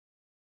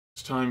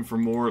It's time for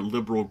more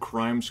Liberal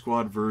Crime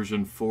Squad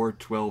version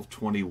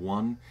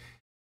 4.12.21,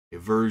 a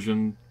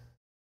version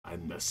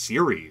in a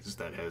series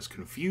that has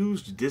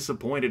confused,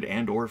 disappointed,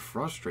 and or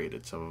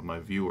frustrated some of my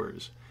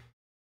viewers.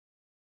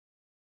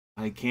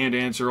 I can't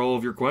answer all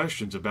of your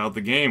questions about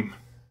the game.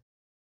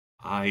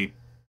 I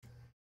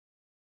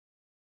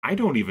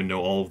don't even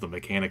know all of the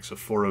mechanics of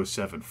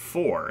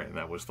 4.07.4, and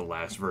that was the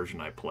last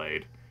version I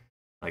played.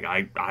 Like,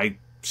 I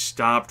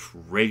stopped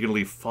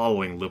regularly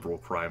following Liberal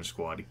Crime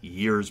Squad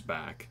years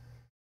back.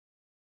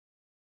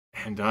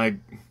 And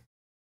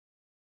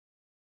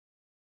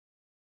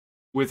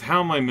with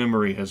how my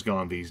memory has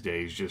gone these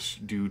days,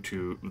 just due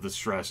to the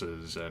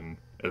stresses and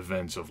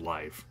events of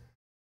life,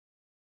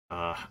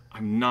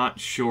 I'm not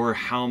sure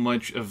how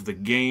much of the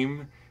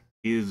game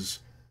is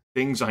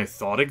things I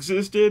thought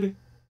existed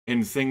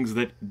and things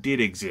that did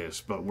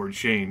exist but were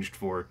changed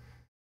for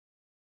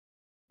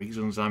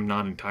reasons I'm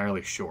not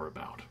entirely sure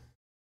about.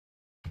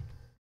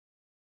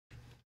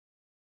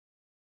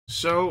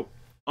 So,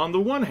 on the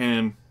one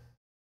hand,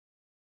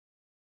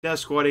 Death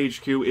Squad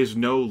HQ is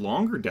no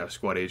longer Death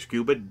Squad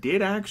HQ, but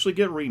did actually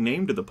get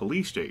renamed to the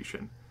police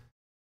station.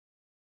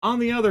 On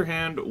the other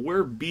hand,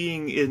 we're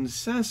being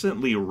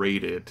incessantly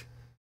raided.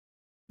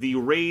 The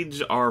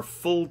raids are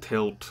full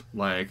tilt,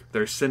 like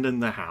they're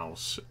sending the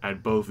house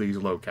at both these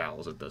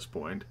locales at this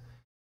point.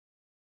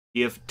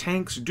 If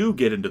tanks do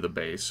get into the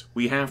base,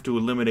 we have to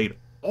eliminate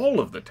all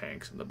of the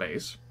tanks in the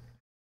base,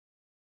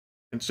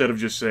 instead of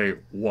just, say,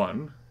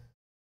 one.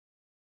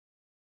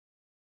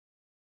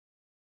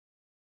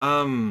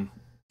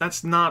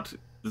 That's not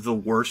the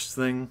worst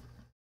thing,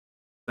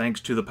 thanks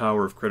to the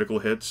power of critical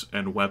hits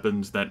and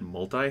weapons that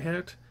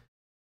multi-hit.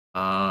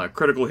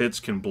 Critical hits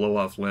can blow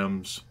off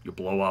limbs, you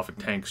blow off a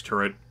tank's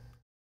turret,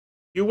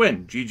 you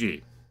win,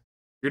 GG.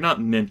 You're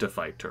not meant to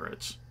fight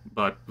turrets,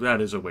 but that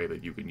is a way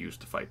that you can use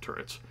to fight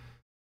turrets.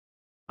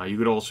 You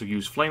could also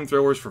use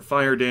flamethrowers for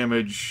fire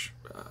damage.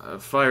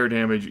 Fire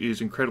damage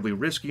is incredibly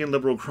risky in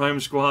Liberal Crime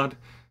Squad.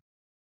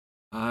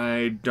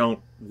 I don't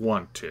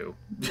want to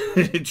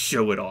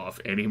show it off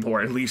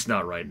anymore, at least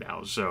not right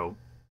now, so...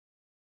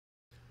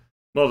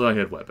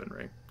 Multi-hit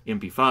weaponry.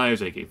 MP5s,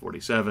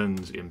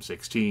 AK-47s,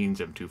 M16s,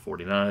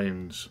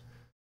 M249s,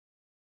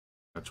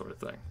 that sort of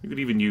thing. You could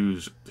even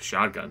use the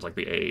shotguns, like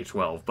the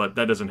AA-12, but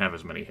that doesn't have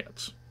as many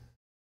hits.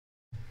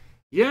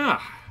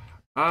 Yeah,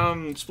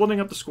 splitting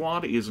up the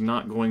squad is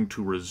not going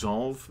to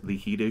resolve the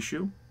heat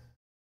issue.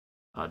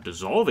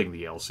 Dissolving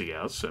the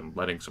LCS and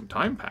letting some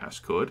time pass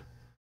could.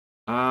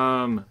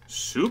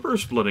 Super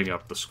splitting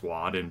up the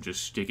squad and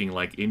just sticking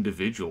like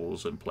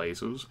individuals in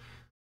places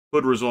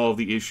could resolve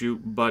the issue,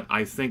 but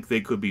I think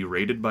they could be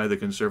raided by the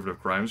Conservative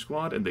Crime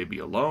Squad and they'd be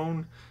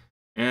alone,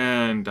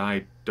 and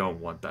I don't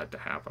want that to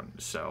happen,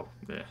 so,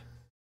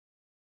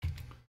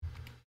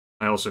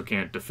 I also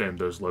can't defend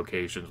those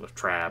locations with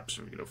traps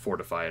or,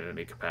 fortify it in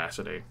any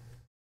capacity.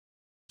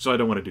 So I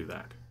don't want to do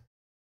that.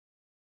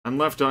 I'm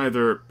left to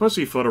either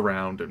pussyfoot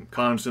around and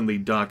constantly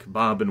duck,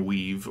 bob, and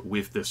weave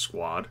with this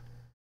squad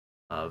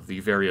of the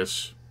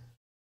various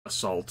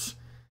assaults.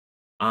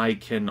 I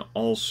can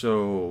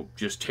also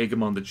just take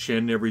them on the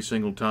chin every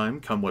single time,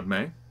 come what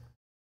may.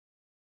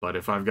 But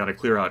if I've got to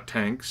clear out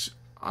tanks,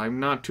 I'm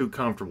not too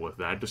comfortable with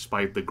that,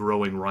 despite the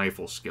growing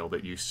rifle skill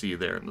that you see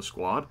there in the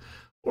squad,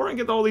 or I can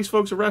get all these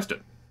folks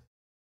arrested.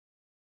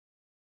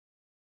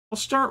 I'll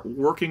start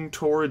working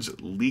towards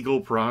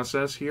legal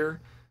process here.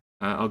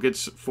 I'll get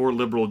 4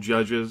 liberal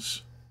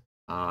judges,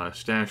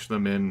 stash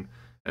them in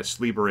as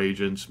sleeper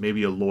agents,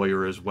 maybe a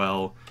lawyer as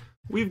well.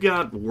 We've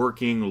got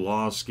working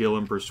law skill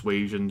and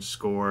persuasion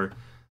score.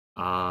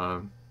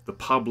 The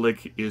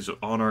public is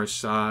on our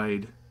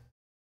side.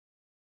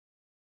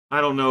 I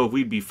don't know if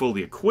we'd be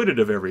fully acquitted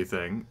of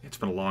everything. It's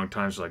been a long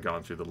time since I've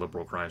gone through the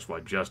Liberal Crime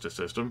Squad justice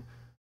system,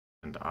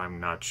 and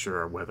I'm not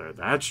sure whether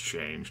that's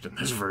changed in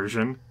this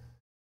version.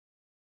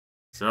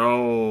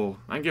 So,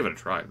 I can give it a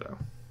try, though.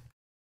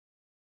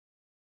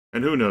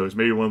 And who knows,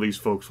 maybe one of these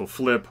folks will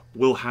flip,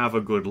 we'll have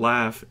a good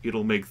laugh,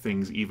 it'll make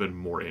things even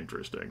more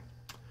interesting.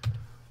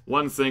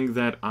 One thing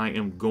that I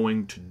am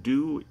going to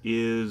do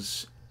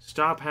is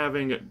stop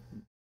having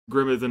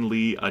Grimith and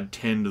Lee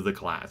attend the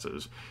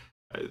classes.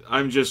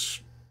 I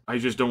just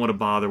don't want to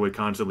bother with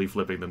constantly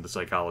flipping them to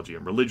psychology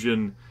and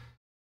religion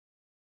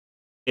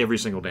every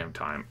single damn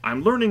time.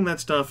 I'm learning that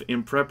stuff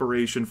in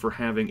preparation for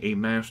having a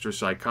master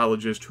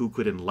psychologist who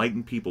could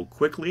enlighten people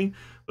quickly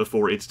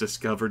before it's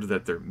discovered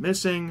that they're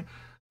missing,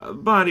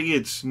 but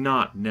it's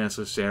not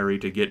necessary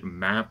to get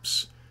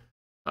maps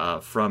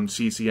from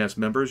CCS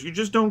members. You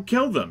just don't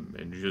kill them,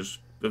 and you just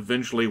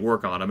eventually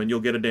work on them, and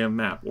you'll get a damn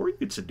map. Or you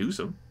could seduce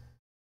them.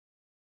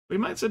 We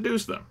might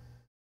seduce them.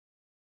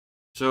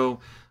 So,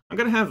 I'm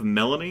going to have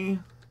Melanie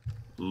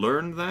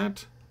learn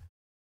that.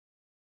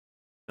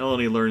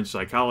 Melanie learns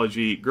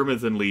psychology.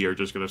 Grimith and Lee are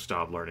just going to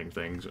stop learning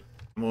things.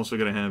 I'm also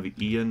going to have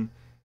Ian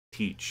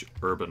teach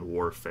urban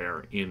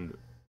warfare in,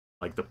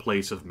 like, the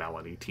place of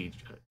Melanie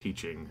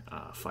teaching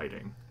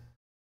fighting.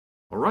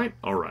 Alright?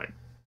 Alright.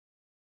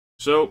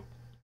 So,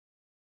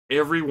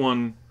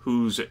 everyone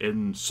who's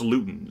in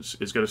Salutans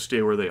is going to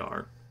stay where they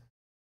are.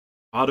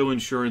 Auto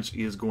insurance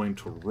is going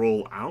to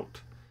roll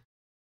out.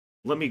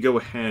 Let me go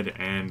ahead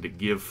and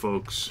give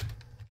folks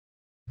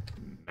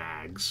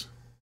mags.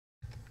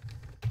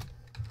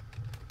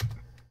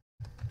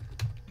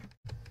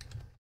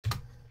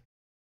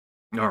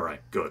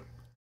 Alright, good.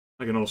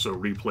 I can also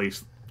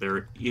replace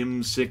their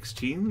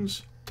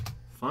M16s.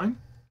 Fine.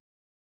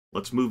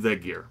 Let's move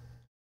that gear.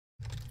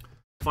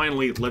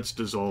 Finally, let's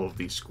dissolve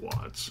these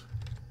squads.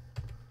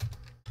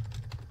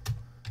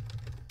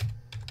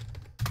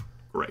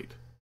 Great.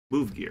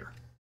 Move gear.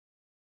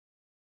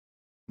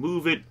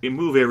 Move it, and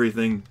move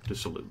everything to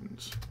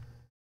saloons.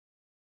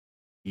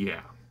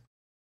 Yeah.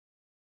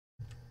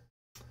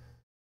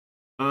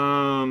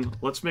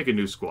 Let's make a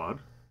new squad.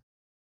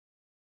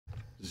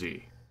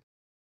 Z.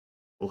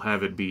 We'll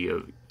have it be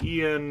of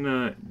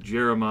Ian,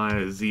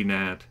 Jeremiah,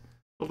 Znat.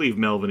 I'll leave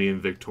Melviny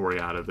and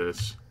Victoria out of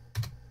this.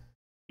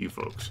 You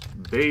folks.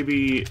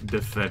 Baby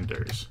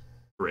defenders.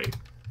 Great.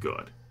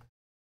 Good.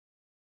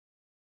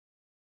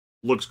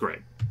 Looks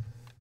great.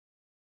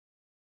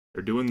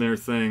 They're doing their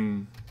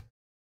thing.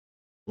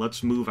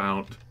 Let's move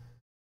out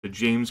to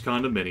James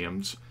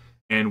condominiums.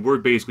 And we're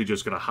basically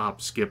just going to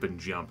hop, skip, and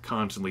jump,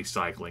 constantly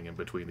cycling in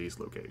between these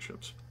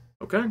locations.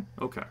 Okay?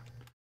 Okay.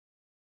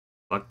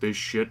 Fuck this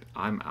shit.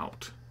 I'm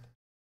out.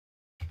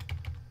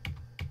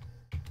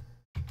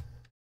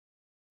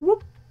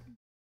 Whoop.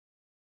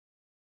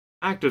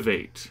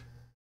 Activate.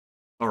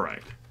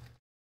 Alright.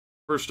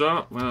 First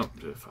up, well,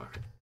 fuck.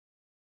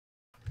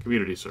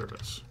 Community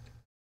service.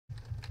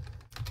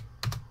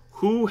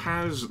 Who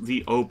has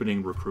the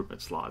opening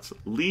recruitment slots?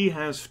 Lee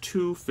has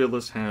 2,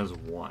 Phyllis has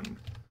 1.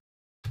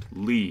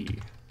 Lee.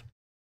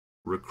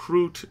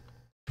 Recruit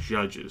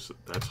judges.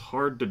 That's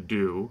hard to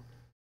do.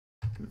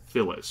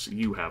 Phyllis,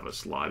 you have a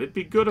slot. It'd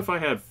be good if I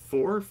had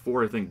 4.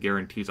 4, I think,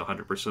 guarantees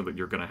 100% that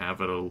you're going to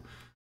have an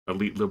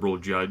elite liberal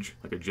judge,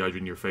 like a judge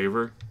in your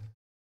favor.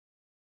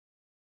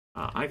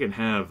 I can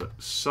have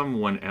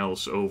someone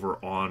else over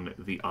on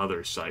the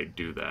other side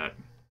do that.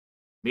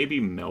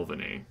 Maybe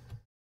Melviny.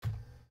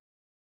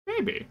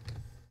 Maybe.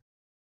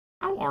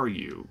 How are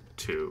you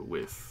two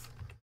with...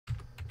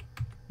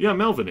 Yeah,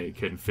 Melviny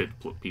can fit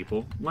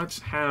people. Let's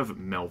have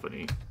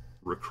Melviny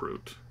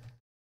recruit.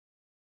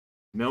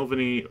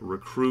 Melviny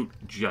recruit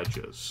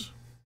judges.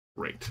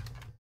 Great.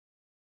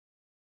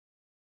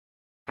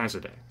 Pass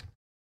a day.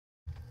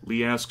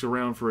 Lee asks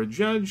around for a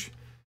judge.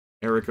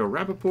 Erica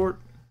Rappaport.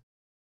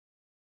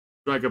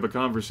 Strike up a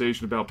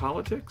conversation about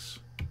politics.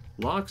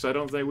 Locks, I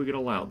don't think we can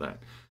allow that.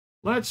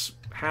 Let's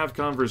have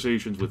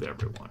conversations with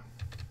everyone.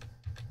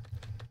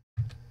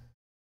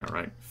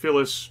 Alright,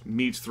 Phyllis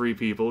meets 3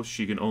 people.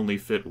 She can only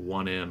fit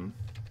 1 in.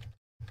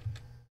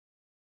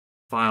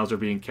 Files are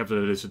being kept at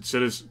innocent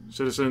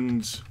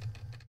citizens.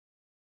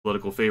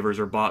 Political favors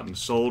are bought and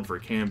sold for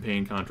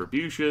campaign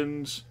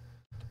contributions.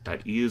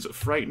 That is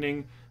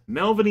frightening.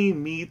 Melviny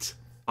meets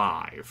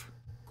 5.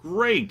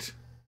 Great!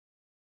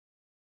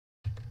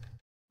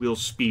 We'll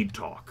speed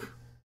talk.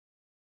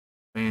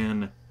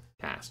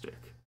 Fantastic.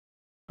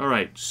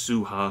 Alright,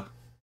 Suha,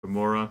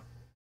 Gamora.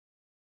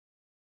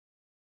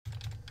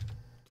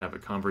 Have a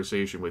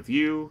conversation with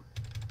you,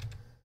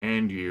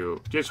 and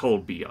you. Just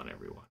hold B on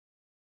everyone.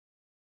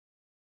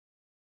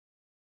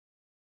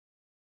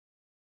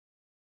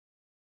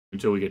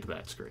 Until we get to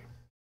that screen.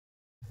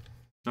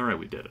 Alright,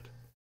 we did it.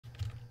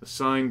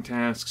 Assign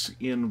tasks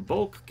in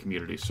bulk.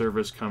 Community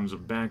service comes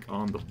back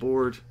on the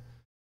board.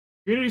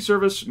 Community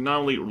service not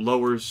only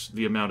lowers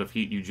the amount of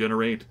heat you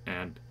generate,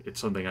 and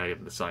it's something I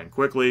can assign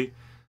quickly,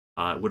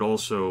 it would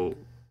also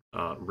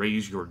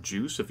raise your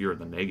juice if you're in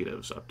the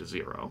negatives up to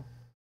 0.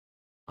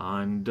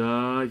 And,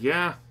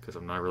 yeah, because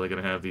I'm not really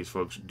going to have these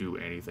folks do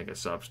anything of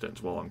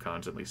substance while I'm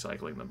constantly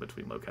cycling them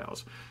between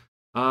locales.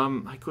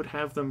 I could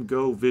have them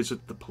go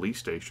visit the police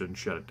station and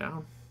shut it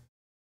down.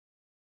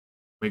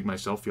 Make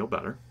myself feel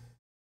better.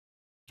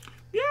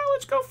 Yeah,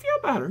 let's go feel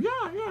better.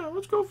 Yeah,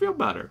 let's go feel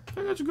better. I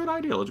think that's a good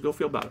idea. Let's go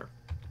feel better.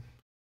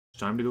 It's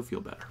time to go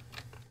feel better.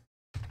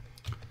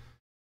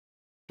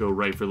 Go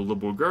right for the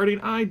Liberal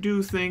Guardian. I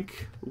do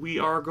think we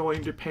are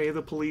going to pay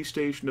the police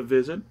station a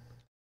visit.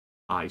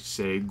 I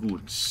say,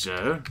 good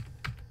sir.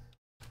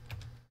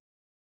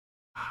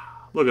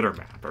 Look at our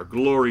map. Our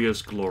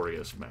glorious,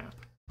 glorious map.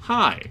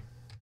 Hi.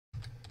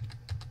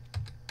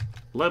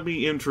 Let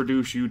me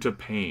introduce you to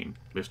Payne,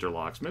 Mr.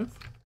 Locksmith.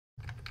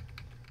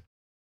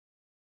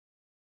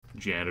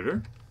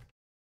 Janitor.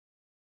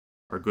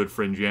 Our good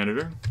friend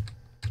Janitor.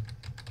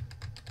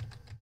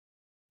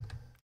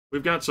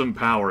 We've got some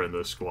power in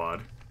this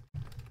squad,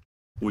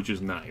 which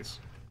is nice.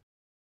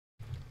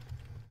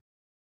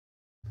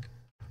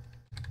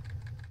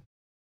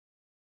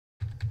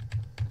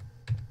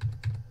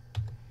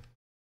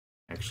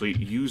 Actually,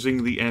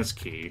 using the S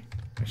key.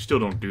 I still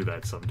don't do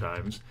that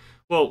sometimes.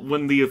 Well,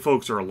 when the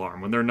folks are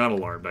alarmed. When they're not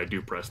alarmed, I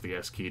do press the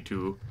S key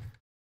to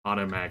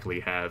automatically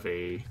have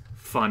a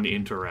fun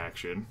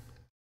interaction.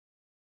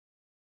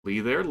 Lee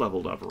there,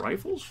 leveled up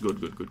rifles.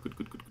 Good.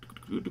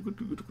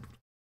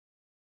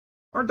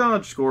 Our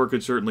dodge score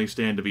could certainly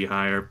stand to be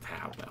higher.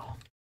 Ah, well.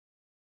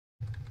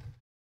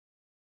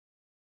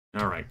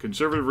 Alright,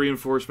 conservative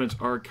reinforcements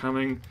are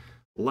coming.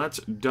 Let's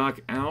duck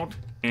out,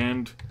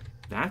 and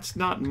that's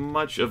not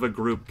much of a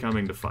group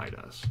coming to fight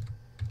us.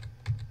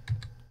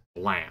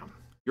 Blam.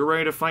 You're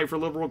ready to fight for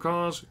liberal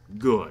cause?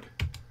 Good.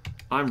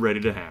 I'm ready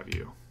to have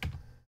you.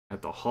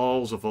 At the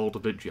halls of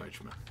ultimate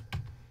judgment.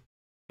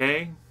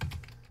 Okay?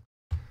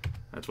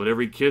 That's what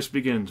every kiss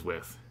begins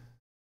with.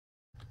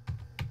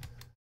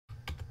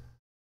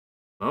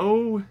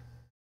 Oh.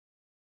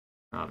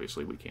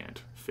 Obviously we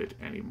can't fit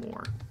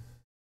anymore.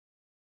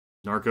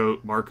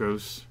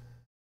 Marcos.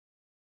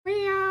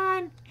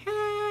 Leon,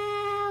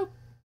 help!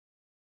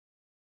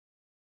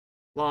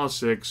 Law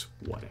 6,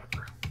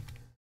 whatever.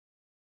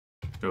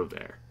 Go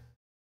there.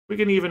 We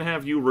can even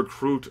have you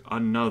recruit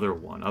another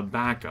one, a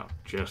backup,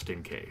 just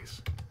in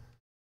case.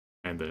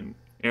 And then,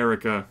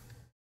 Erica,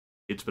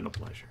 it's been a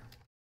pleasure.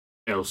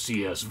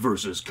 LCS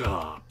versus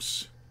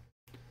cops.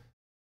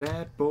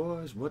 Bad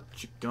boys, what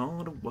you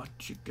gonna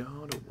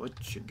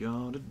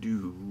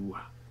do?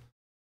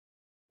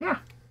 Yeah.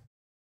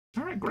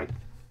 Alright, great.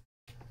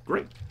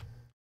 Great.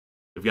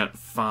 We've got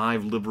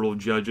 5 liberal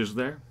judges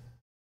there.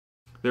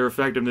 Their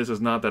effectiveness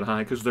is not that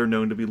high because they're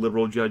known to be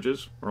liberal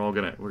judges. We're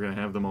gonna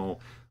have them all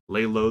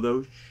lay low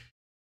though. Shh.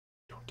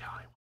 Don't tell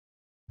anyone.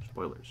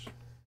 Spoilers.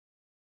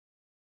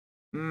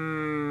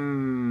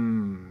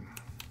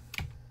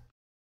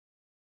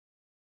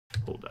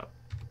 Hold up.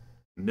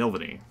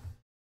 Melviny.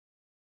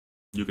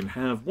 You can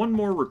have one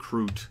more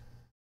recruit.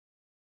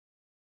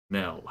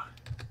 Mel.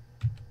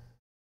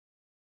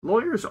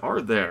 Lawyers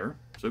are there,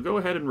 so go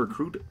ahead and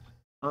recruit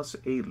us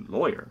a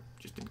lawyer,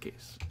 just in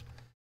case.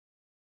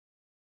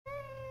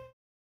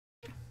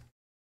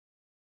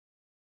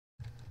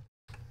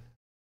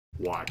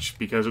 Watch,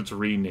 because it's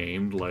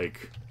renamed,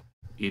 like,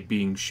 it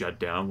being shut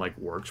down, like,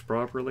 works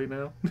properly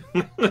now.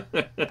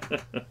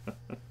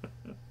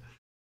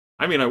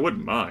 I mean, I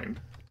wouldn't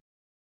mind.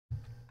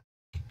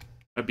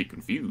 I'd be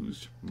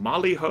confused.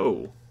 Molly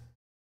Ho.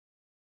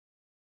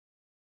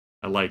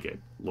 I like it.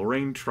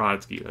 Lorraine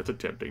Trotsky, that's a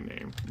tempting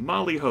name.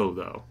 Molly Ho,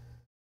 though.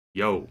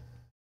 Yo.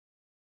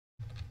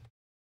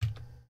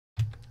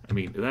 I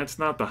mean, that's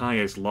not the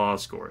highest law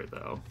score,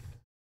 though.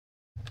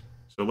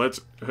 So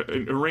let's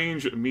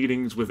arrange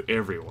meetings with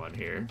everyone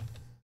here.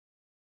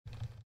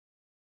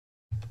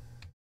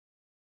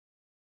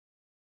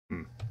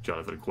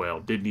 Jonathan Quayle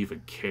didn't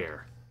even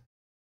care.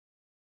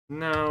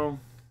 No.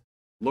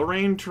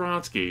 Lorraine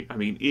Trotsky, I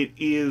mean,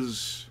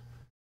 it's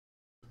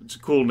a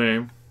cool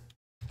name.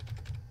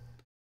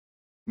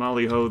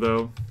 Molly Ho,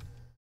 though.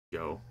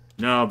 Yo.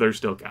 No, they're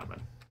still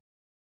coming.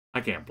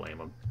 I can't blame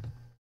them.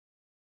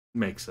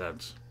 Makes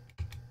sense.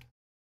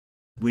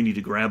 We need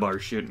to grab our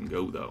shit and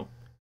go, though.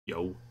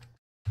 Yo.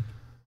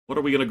 What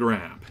are we gonna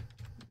grab?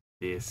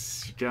 This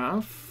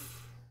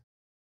stuff?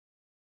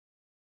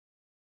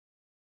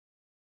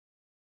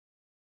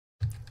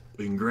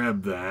 We can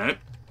grab that.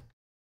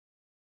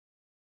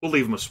 We'll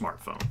leave him a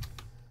smartphone.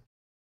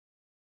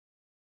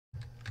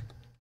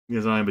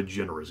 Because I am a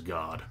generous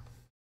god.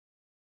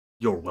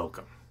 You're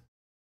welcome.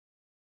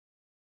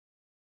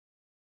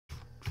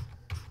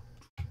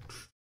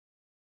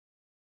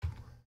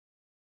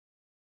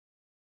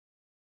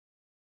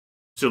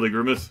 Silly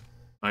Grimith,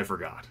 I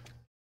forgot.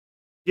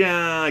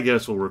 Yeah, I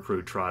guess we'll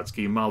recruit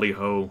Trotsky. Molly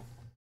Ho.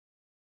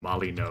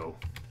 Molly no.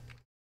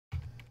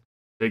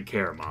 Take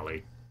care,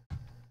 Molly. I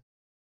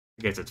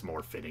guess it's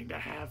more fitting to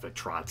have a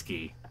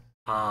Trotsky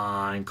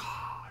on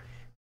gosh.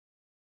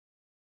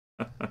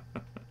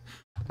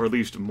 Or at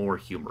least more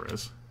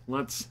humorous.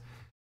 Let's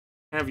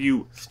have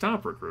you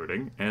stop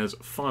recruiting, as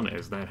fun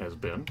as that has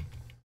been.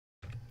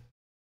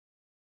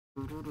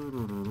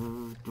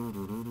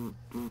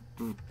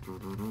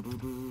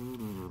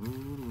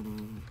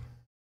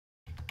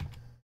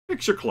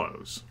 Fix your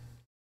clothes.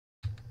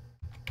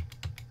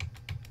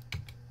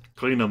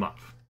 Clean them up.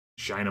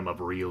 Shine them up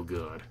real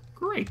good.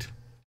 Great.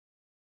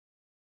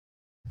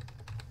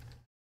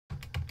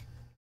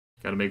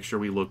 Gotta make sure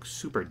we look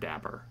super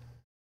dapper.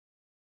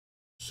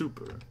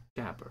 Super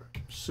dapper.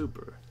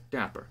 Super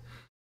dapper.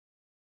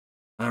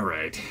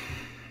 Alright.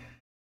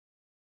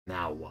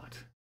 Now what?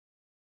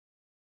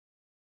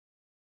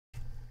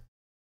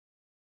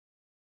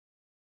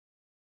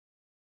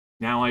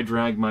 Now I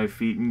drag my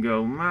feet and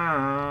go,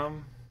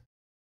 Mom.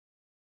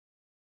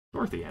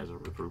 Dorothy has a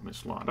recruitment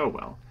slot. Oh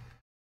well.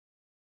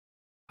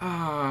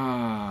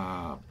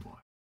 Ah, boy.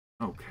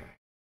 Okay.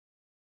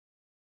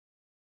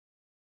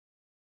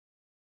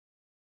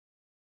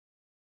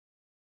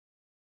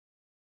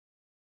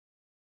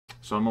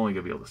 So I'm only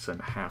going to be able to send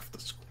half the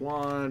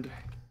squad.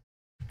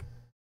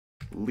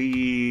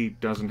 Lee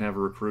doesn't have a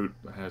recruit,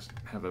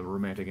 have a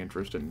romantic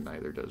interest, and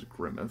neither does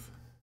Grimith.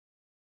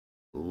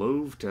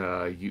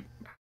 Lovta, you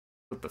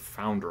put the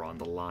founder on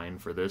the line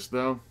for this,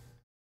 though.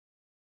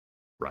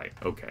 Right,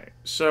 okay.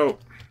 So,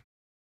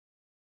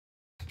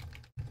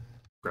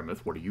 Grimith,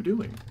 what are you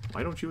doing?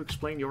 Why don't you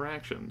explain your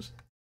actions?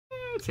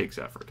 It takes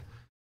effort.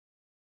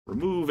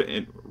 Remove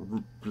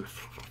and...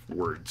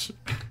 words.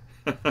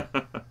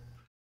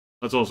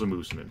 Let's also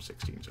move some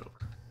M16s over.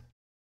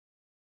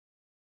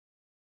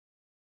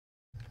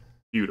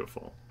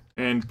 Beautiful.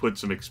 and put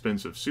some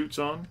expensive suits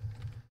on,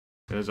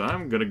 as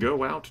I'm gonna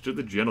go out to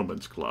the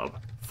gentlemen's club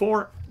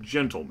for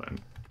gentlemen.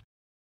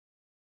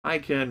 I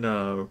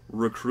can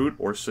recruit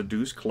or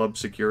seduce club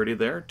security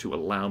there to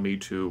allow me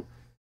to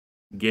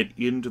get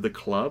into the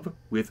club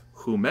with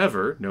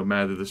whomever, no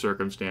matter the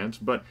circumstance,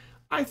 but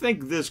I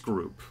think this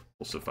group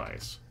will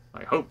suffice.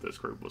 I hope this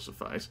group will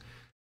suffice.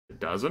 If it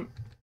doesn't,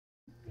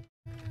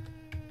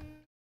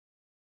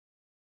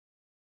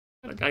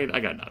 I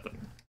got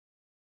nothing.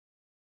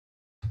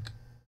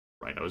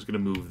 Right, I was going to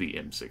move the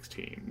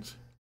M16s.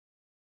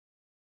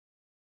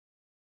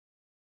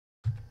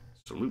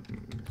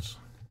 Salutins.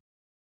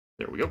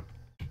 There we go.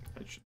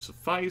 That should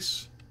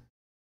suffice.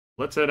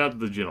 Let's head out to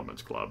the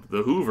Gentlemen's Club.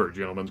 The Hoover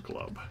Gentlemen's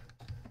Club.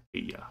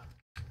 Yeah.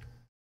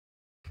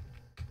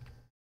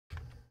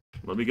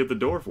 Let me get the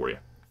door for you.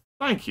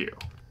 Thank you.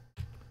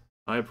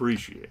 I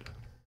appreciate it.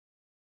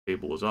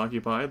 Table is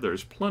occupied.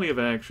 There's plenty of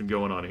action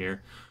going on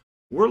here.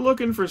 We're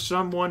looking for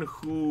someone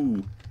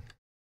who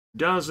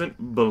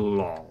doesn't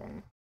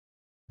belong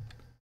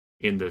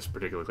in this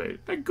particular place.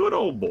 A good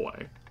old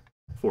boy,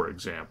 for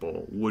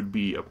example, would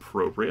be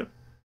appropriate.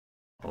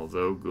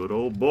 Although good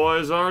old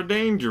boys are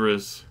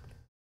dangerous.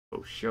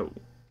 Oh, show.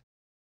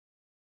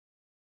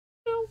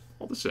 No,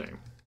 all the same.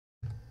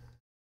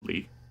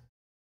 Lee.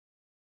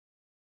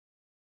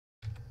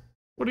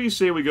 What do you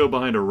say we go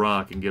behind a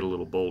rock and get a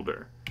little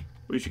bolder?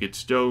 We should get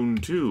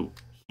stoned too.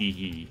 Hee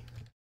hee.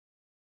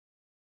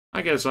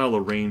 I guess I'll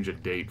arrange a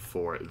date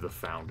for the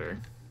founder.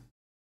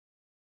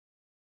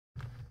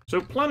 So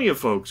plenty of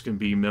folks can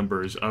be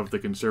members of the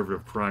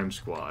Conservative Crime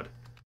Squad.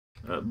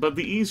 But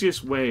the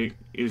easiest way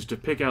is to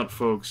pick out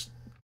folks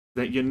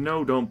that you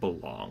know don't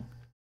belong.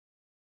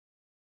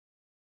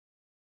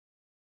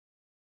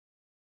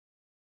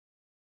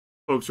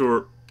 Folks who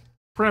are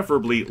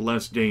preferably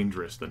less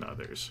dangerous than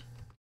others.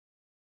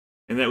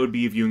 And that would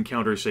be if you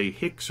encounter, say,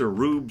 Hicks or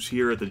Rubes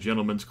here at the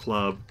Gentlemen's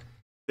Club.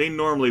 They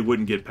normally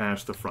wouldn't get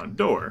past the front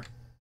door.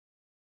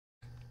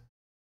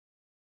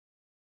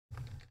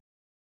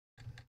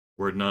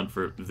 Were it not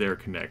for their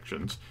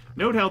connections.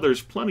 Note how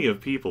there's plenty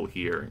of people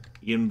here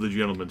in the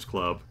Gentlemen's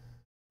Club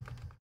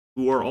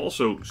who are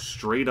also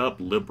straight up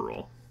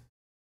liberal.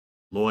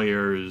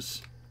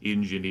 Lawyers,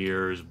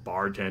 engineers,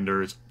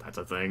 bartenders, that's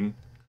a thing.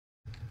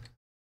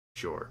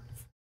 Sure.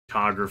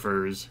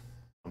 Photographers,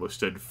 almost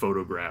said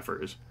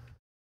photographers.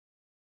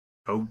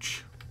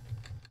 Coach.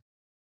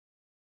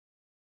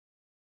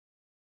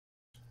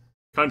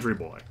 Country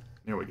boy.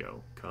 There we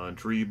go.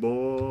 Country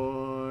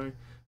boy.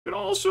 Could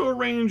also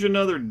arrange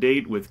another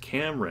date with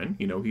Cameron.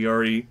 You know,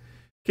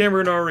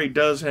 Cameron already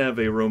does have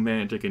a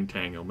romantic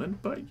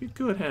entanglement, but you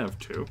could have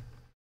two.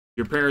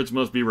 Your parents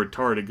must be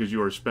retarded because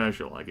you are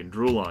special. I can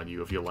drool on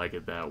you if you like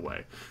it that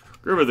way.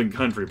 Grimith and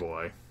Country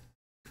Boy.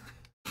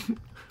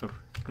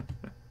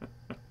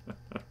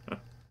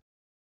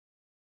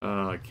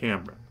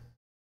 Cameron.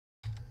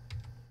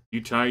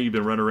 You tired? You've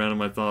been running around in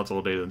my thoughts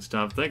all day, then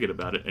stop thinking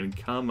about it and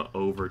come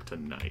over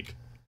tonight.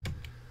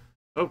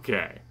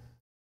 Okay.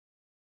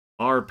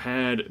 Our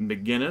pad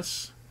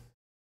McGinnis.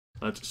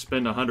 Let's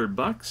spend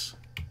 $100.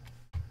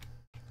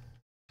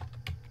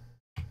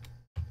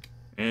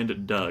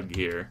 And Doug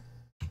here.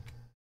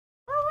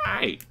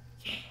 Alright.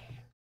 Yeah.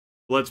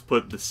 Let's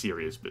put the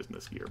serious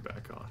business gear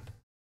back on.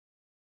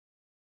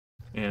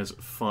 As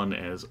fun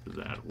as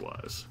that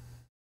was.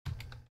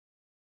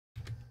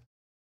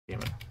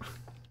 Damn it.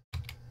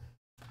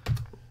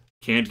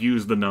 Can't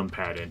use the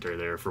numpad enter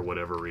there for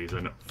whatever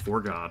reason.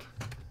 Forgot.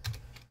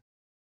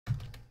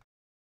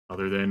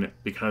 Other than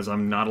because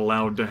I'm not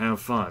allowed to have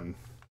fun.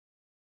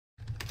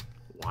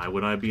 Why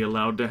would I be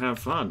allowed to have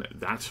fun?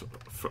 That's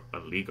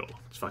illegal.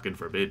 It's fucking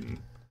forbidden.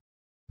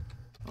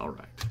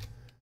 Alright.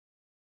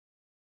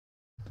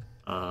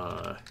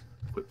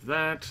 Equip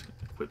that.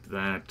 Equip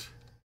that.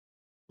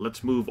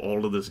 Let's move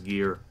all of this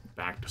gear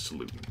back to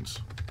saloons.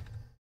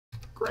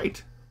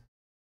 Great.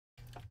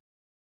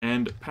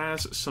 And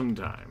pass some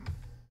time.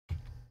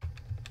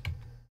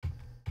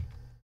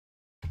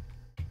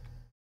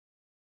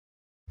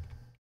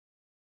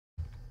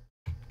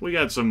 We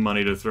got some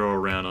money to throw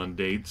around on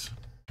dates.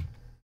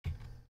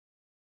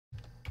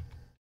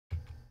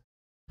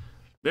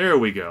 There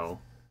we go.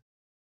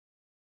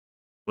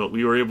 Well,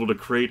 we were able to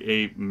create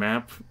a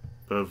map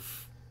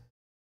of...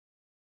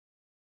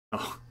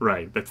 Oh,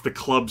 right. That's the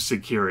club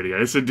security.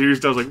 I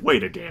seduced. I was like,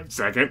 wait a damn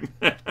second.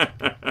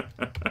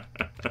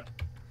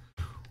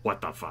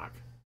 What the fuck?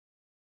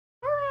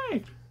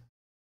 Alright.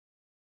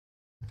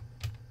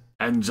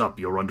 Hands up,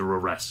 you're under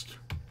arrest.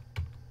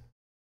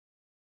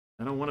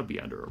 I don't want to be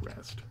under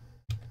arrest.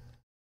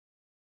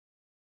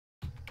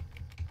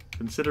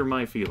 Consider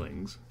my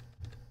feelings.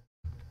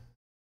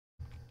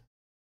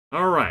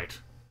 Alright.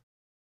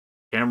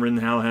 Cameron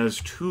now has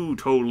 2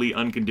 totally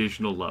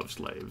unconditional love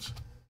slaves.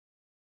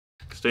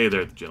 Stay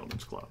there at the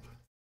Gentlemen's Club.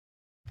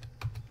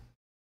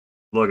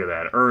 Look at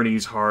that.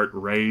 Ernie's heart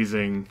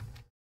raising.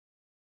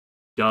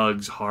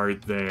 Doug's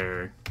heart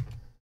there.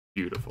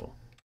 Beautiful.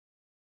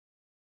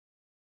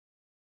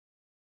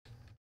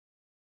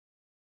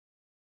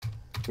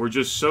 We're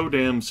just so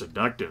damn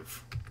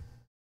seductive.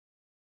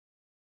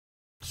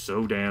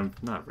 so damn,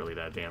 not really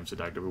that damn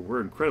seductive, but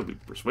we're incredibly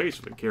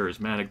persuasive and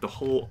charismatic, the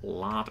whole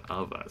lot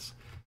of us.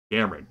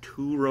 Cameron,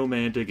 2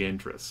 romantic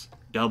interests.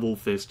 Double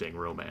fisting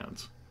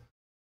romance.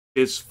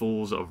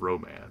 Fistfuls of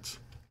romance.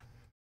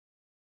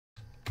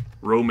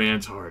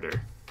 Romance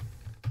harder.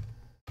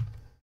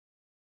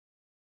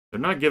 They're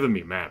not giving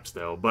me maps,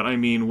 though, but I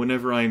mean,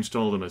 whenever I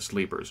install them as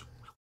sleepers.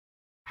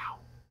 Wow.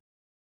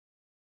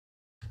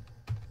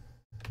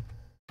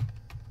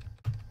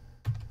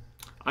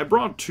 I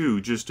brought 2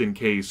 just in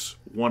case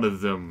one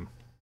of them,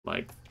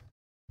 like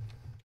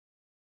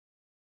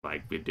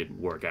it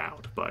didn't work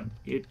out, but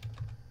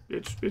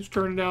it's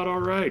turning out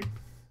all right.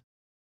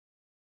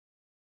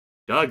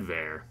 Doug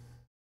there.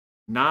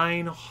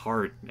 9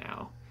 heart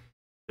now.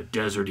 The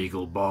Desert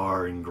Eagle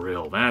Bar and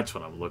Grill. That's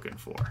what I'm looking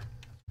for.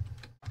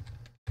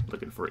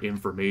 Looking for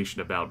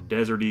information about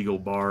Desert Eagle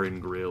Bar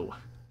and Grill,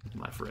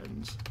 my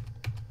friends.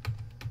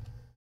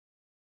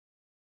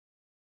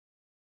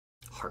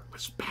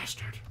 Heartless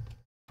bastard.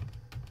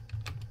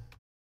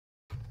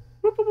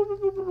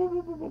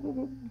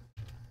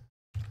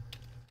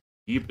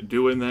 Keep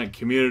doing that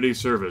community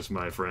service,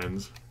 my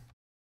friends.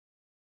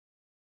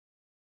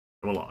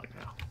 Come along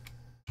now.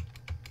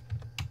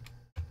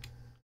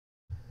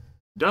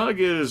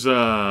 Doug's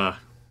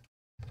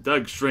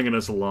stringing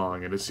us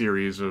along in a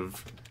series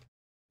of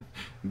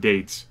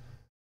dates.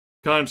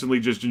 Constantly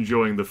just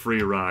enjoying the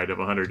free ride of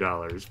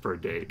 $100 per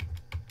date.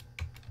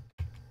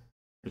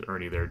 There's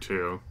Ernie there,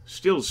 too.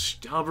 Still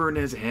stubborn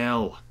as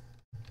hell.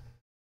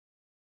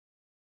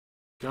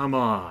 Come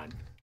on.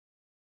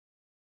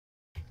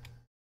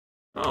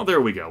 Oh,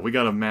 there we go. We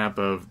got a map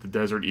of the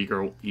Desert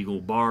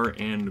Eagle Bar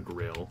and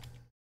Grill.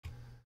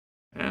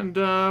 And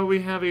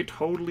we have a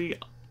totally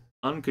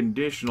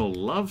unconditional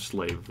love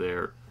slave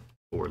there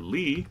for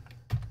Lee.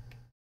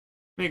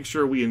 Make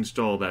sure we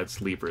install that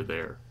sleeper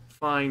there.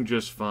 Fine,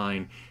 just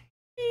fine.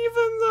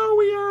 Even though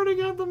we already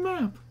got the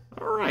map.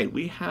 Alright,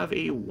 we have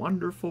a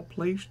wonderful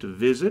place to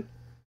visit.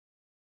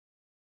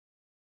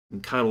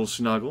 And cuddle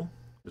snuggle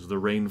as the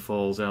rain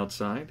falls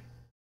outside.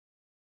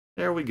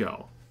 There we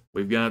go.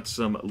 We've got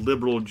some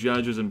liberal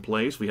judges in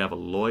place. We have a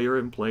lawyer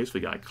in place. We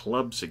got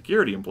club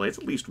security in place,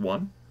 at least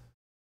one.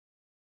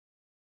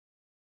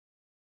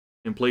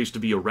 In place to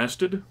be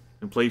arrested.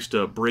 In place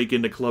to break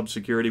into club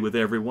security with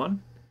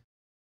everyone.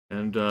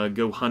 And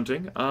go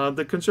hunting.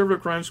 The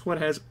Conservative Crime Squad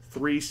has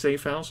 3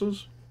 safe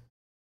houses.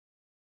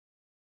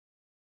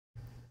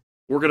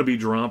 We're going to be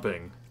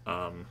dropping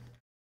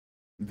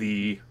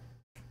the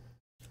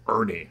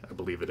Ernie, I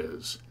believe it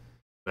is,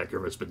 that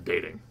Grimith's been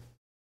dating.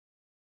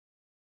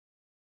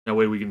 That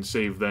way we can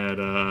save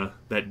that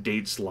that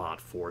date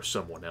slot for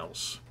someone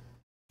else.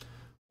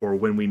 Or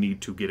when we need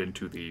to get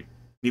into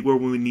where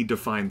we need to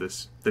find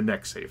the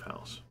next safe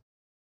house.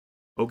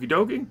 Okie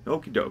dokie?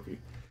 Okie dokie.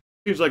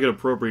 Seems like an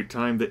appropriate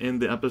time to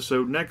end the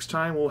episode. Next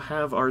time we'll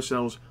have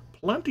ourselves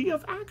plenty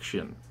of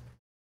action.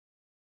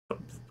 I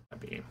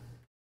mean,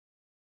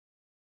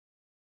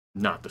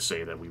 not to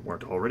say that we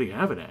weren't already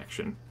having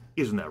action.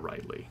 Isn't that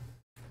right, Lee?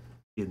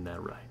 Isn't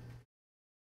that right?